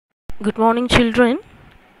Good morning, children.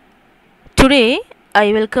 Today,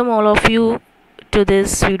 I welcome all of you to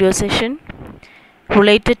this video session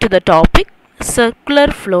related to the topic circular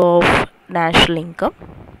flow of national income,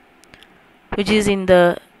 which is in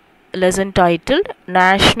the lesson titled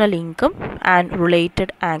National Income and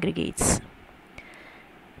Related Aggregates.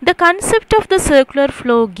 The concept of the circular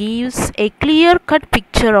flow gives a clear-cut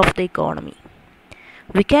picture of the economy.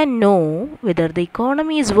 We can know whether the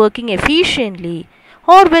economy is working efficiently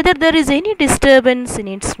or whether there is any disturbance in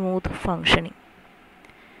its smooth functioning.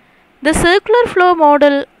 The circular flow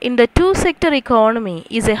model in the two-sector economy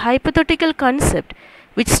is a hypothetical concept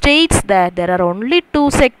which states that there are only two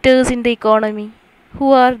sectors in the economy. Who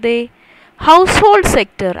are they? Household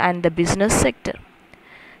sector and the business sector.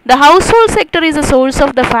 The household sector is the source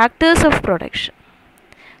of the factors of production,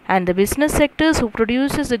 and the business sectors who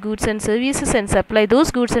produces the goods and services and supply those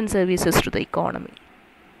goods and services to the economy.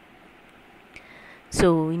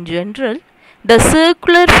 So, in general, the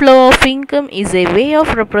circular flow of income is a way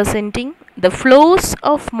of representing the flows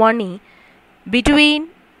of money between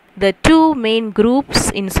the two main groups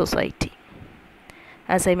in society.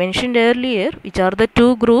 As I mentioned earlier, which are the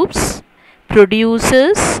two groups?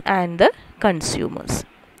 Producers and the consumers.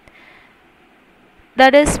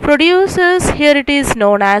 That is, producers, here it is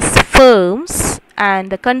known as firms, and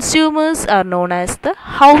the consumers are known as the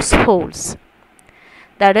households.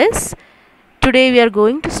 That is, today we are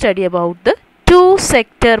going to study about the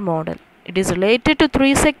two-sector model. It is related to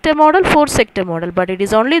three-sector model, four-sector model, but it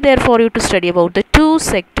is only there for you to study about the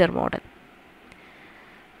two-sector model.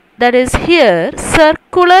 That is, here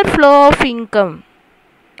circular flow of income.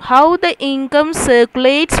 How the income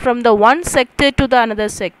circulates from the one sector to the another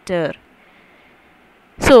sector.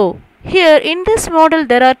 So, here in this model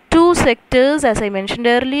there are two sectors, as I mentioned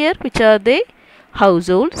earlier, which are the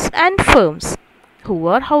households and firms. Who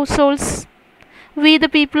are households? We the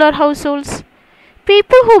people are households.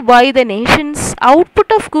 People who buy the nation's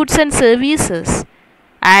output of goods and services,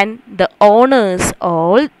 and the owners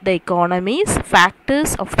all the economy's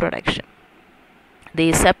factors of production.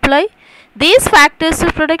 They supply these factors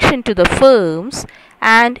of production to the firms,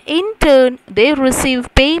 and in turn they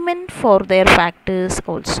receive payment for their factors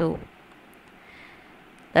also.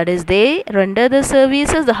 That is, they render the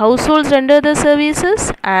services, the households render the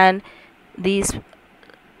services, and they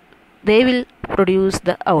will produce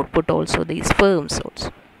the output also, these firms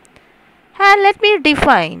also. And let me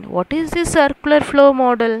define what is the circular flow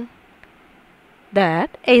model.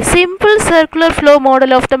 That a simple circular flow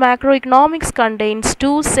model of the macroeconomics contains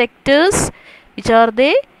two sectors, which are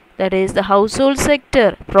they? That is the household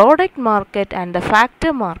sector, product market, and the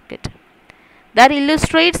factor market. That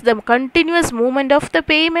illustrates the continuous movement of the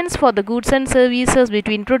payments for the goods and services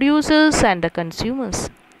between producers and the consumers.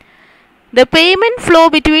 The payment flow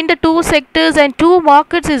between the two sectors and two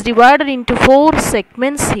markets is divided into four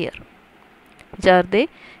segments here, which are the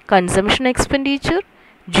consumption expenditure,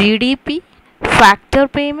 GDP, factor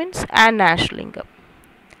payments, and national income.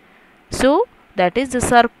 So, that is the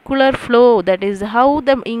circular flow, that is how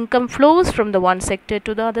the income flows from the one sector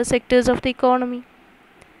to the other sectors of the economy.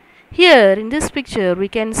 Here in this picture we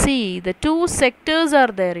can see the two sectors are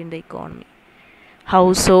there in the economy,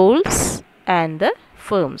 households and the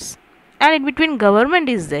firms, and in between government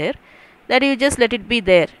is there, that you just let it be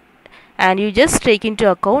there and you just take into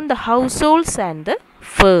account the households and the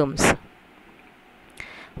firms.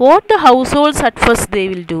 What the households at first they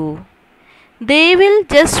will do? They will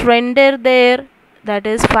just render their, that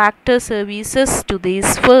is, factor services to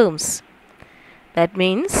these firms. That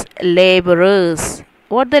means laborers.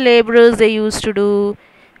 What the laborers they used to do?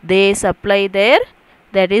 They supply their,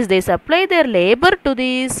 that is, they supply their labor to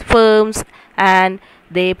these firms, and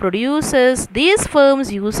they produces, these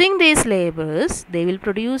firms using these laborers, they will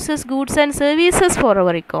produce goods and services for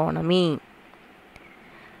our economy.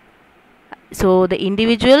 So, the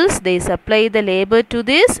individuals, they supply the labor to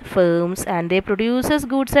these firms and they produces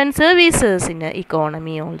goods and services in the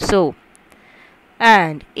economy also.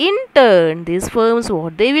 And in turn, these firms,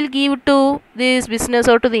 what they will give to this business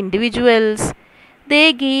or to the individuals?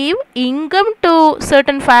 They give income to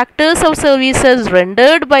certain factors of services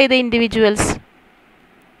rendered by the individuals.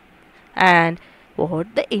 And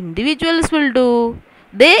what the individuals will do?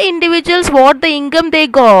 The individuals, what the income they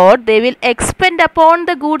got, they will expend upon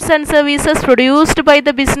the goods and services produced by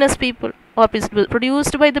the business people or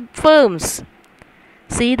produced by the firms.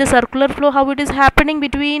 See the circular flow, how it is happening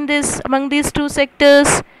between this, among these two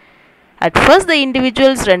sectors. At first the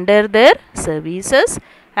individuals render their services,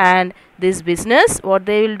 and this business, what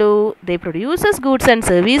they will do? They produces goods and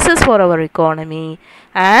services for our economy,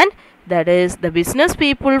 and that is the business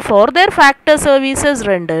people, for their factor services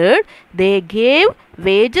rendered, they gave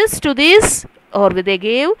wages to this, or they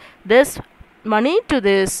gave this money to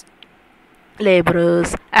this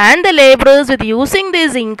laborers, and the laborers, with using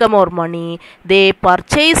this income or money, they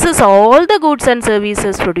purchases all the goods and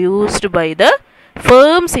services produced by the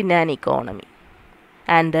firms in an economy,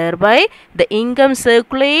 and thereby the income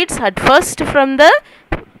circulates at first from the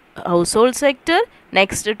household sector,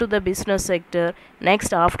 next to the business sector,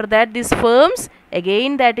 next after that these firms,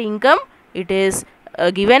 again that income, it is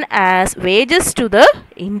given as wages to the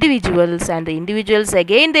individuals, and the individuals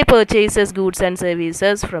again they purchases goods and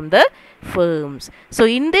services from the firms. So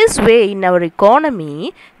in this way, in our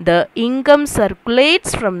economy, the income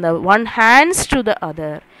circulates from the one hands to the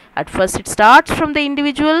other. At first it starts from the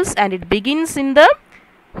individuals and it begins in the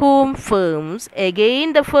whom firms,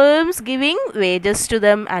 again the firms giving wages to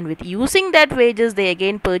them, and with using that wages they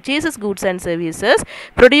again purchases goods and services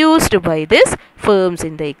produced by these firms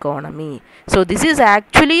in the economy. So this is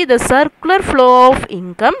actually the circular flow of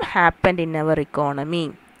income happened in our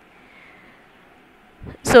economy.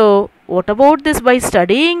 So what about this? By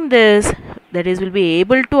studying this, that is, we'll be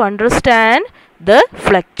able to understand the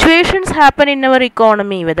fluctuations happen in our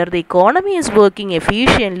economy, whether the economy is working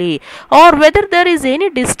efficiently or whether there is any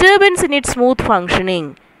disturbance in its smooth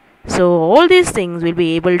functioning. So all these things we'll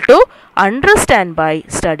be able to understand by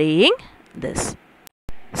studying this.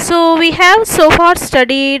 So we have so far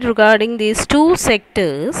studied regarding these two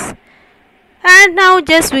sectors, and now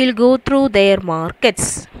just we'll go through their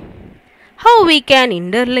markets, how we can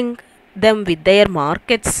interlink them with their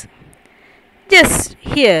markets. Just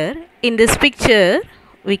here in this picture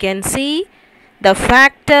we can see the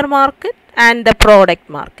factor market and the product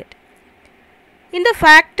market. In the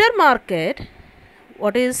factor market,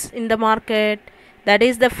 what is in the market? That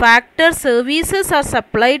is, the factor services are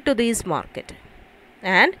supplied to this market,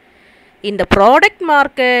 and in the product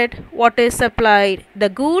market, what is supplied? The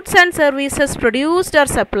goods and services produced are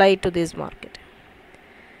supplied to this market.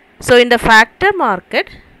 So in the factor market,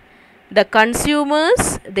 the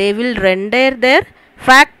consumers, they will render their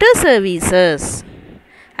factor services,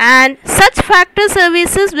 and such factor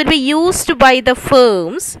services will be used by the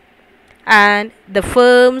firms, and the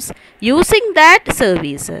firms using that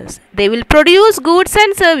services, they will produce goods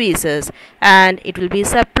and services, and it will be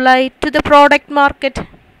supplied to the product market.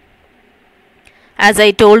 As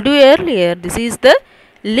I told you earlier, this is the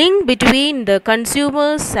link between the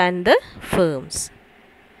consumers and the firms.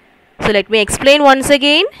 So let me explain once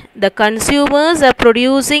again. The consumers are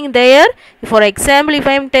producing their, for example, if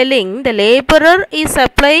I am telling the laborer is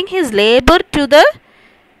supplying his labor to the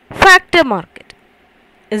factor market,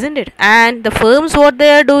 isn't it? And the firms, what they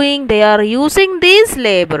are doing, they are using these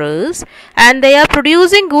laborers and they are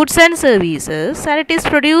producing goods and services, and it is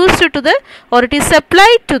produced to the, or it is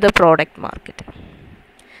supplied to the product market.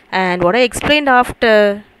 And what I explained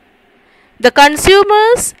after, the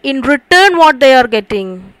consumers in return, what they are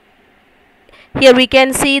getting? Here we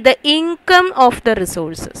can see the income of the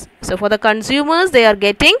resources. So for the consumers, they are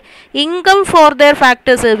getting income for their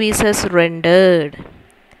factor services rendered.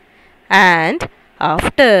 And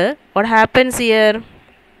after, what happens here?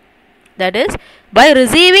 That is, by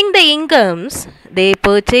receiving the incomes, they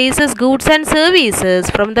purchases goods and services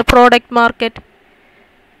from the product market.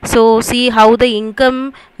 So see how the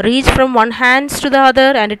income reach from one hands to the other,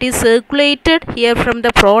 and it is circulated here from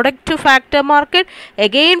the product to factor market,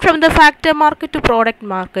 again from the factor market to product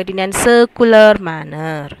market in a circular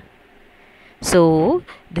manner. So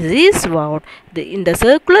this is what in the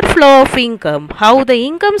circular flow of income, how the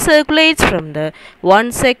income circulates from the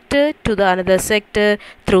one sector to the another sector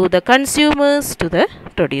through the consumers to the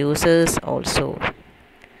producers also.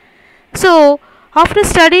 So after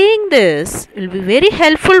studying this, it will be very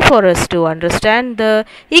helpful for us to understand the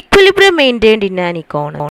equilibrium maintained in an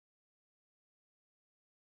economy.